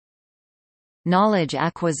Knowledge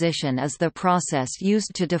acquisition is the process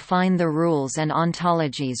used to define the rules and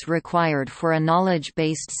ontologies required for a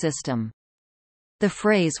knowledge-based system. The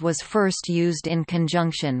phrase was first used in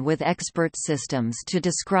conjunction with expert systems to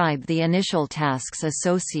describe the initial tasks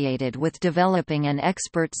associated with developing an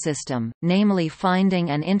expert system, namely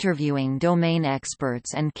finding and interviewing domain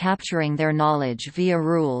experts and capturing their knowledge via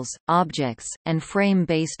rules, objects, and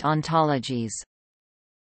frame-based ontologies.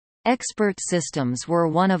 Expert systems were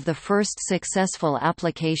one of the first successful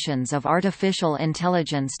applications of artificial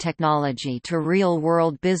intelligence technology to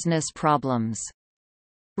real-world business problems.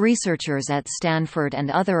 Researchers at Stanford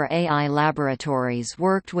and other AI laboratories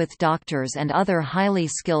worked with doctors and other highly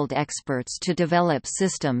skilled experts to develop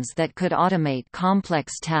systems that could automate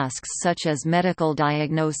complex tasks such as medical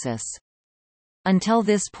diagnosis. Until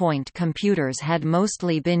this point, computers had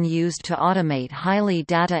mostly been used to automate highly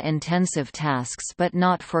data-intensive tasks but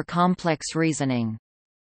not for complex reasoning.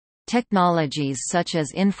 Technologies such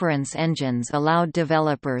as inference engines allowed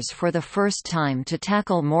developers for the first time to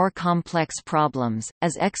tackle more complex problems.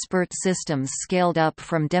 As expert systems scaled up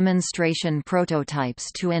from demonstration prototypes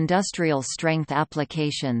to industrial strength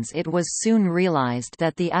applications, it was soon realized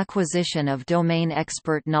that the acquisition of domain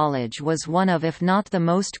expert knowledge was one of, if not the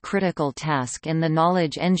most critical task in the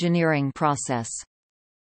knowledge engineering process.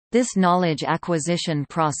 This knowledge acquisition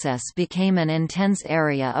process became an intense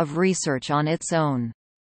area of research on its own.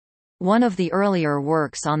 One of the earlier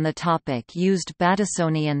works on the topic used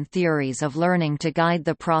Battisonian theories of learning to guide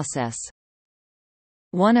the process.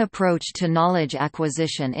 One approach to knowledge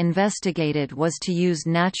acquisition investigated was to use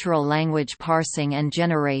natural language parsing and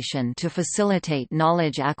generation to facilitate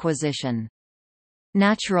knowledge acquisition.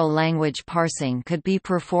 Natural language parsing could be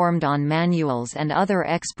performed on manuals and other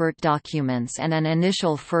expert documents, and an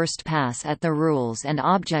initial first pass at the rules and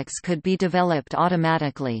objects could be developed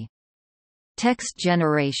automatically. Text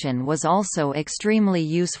generation was also extremely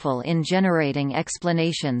useful in generating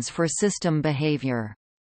explanations for system behavior.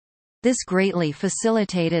 This greatly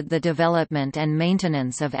facilitated the development and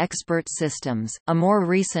maintenance of expert systems. A more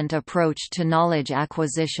recent approach to knowledge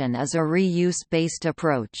acquisition is a reuse-based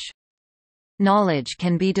approach. Knowledge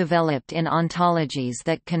can be developed in ontologies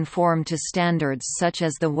that conform to standards such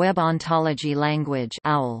as the Web Ontology Language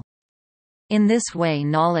 (OWL). In this way,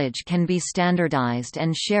 knowledge can be standardized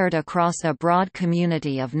and shared across a broad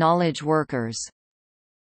community of knowledge workers.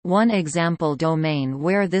 One example domain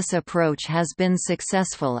where this approach has been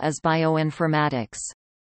successful is bioinformatics.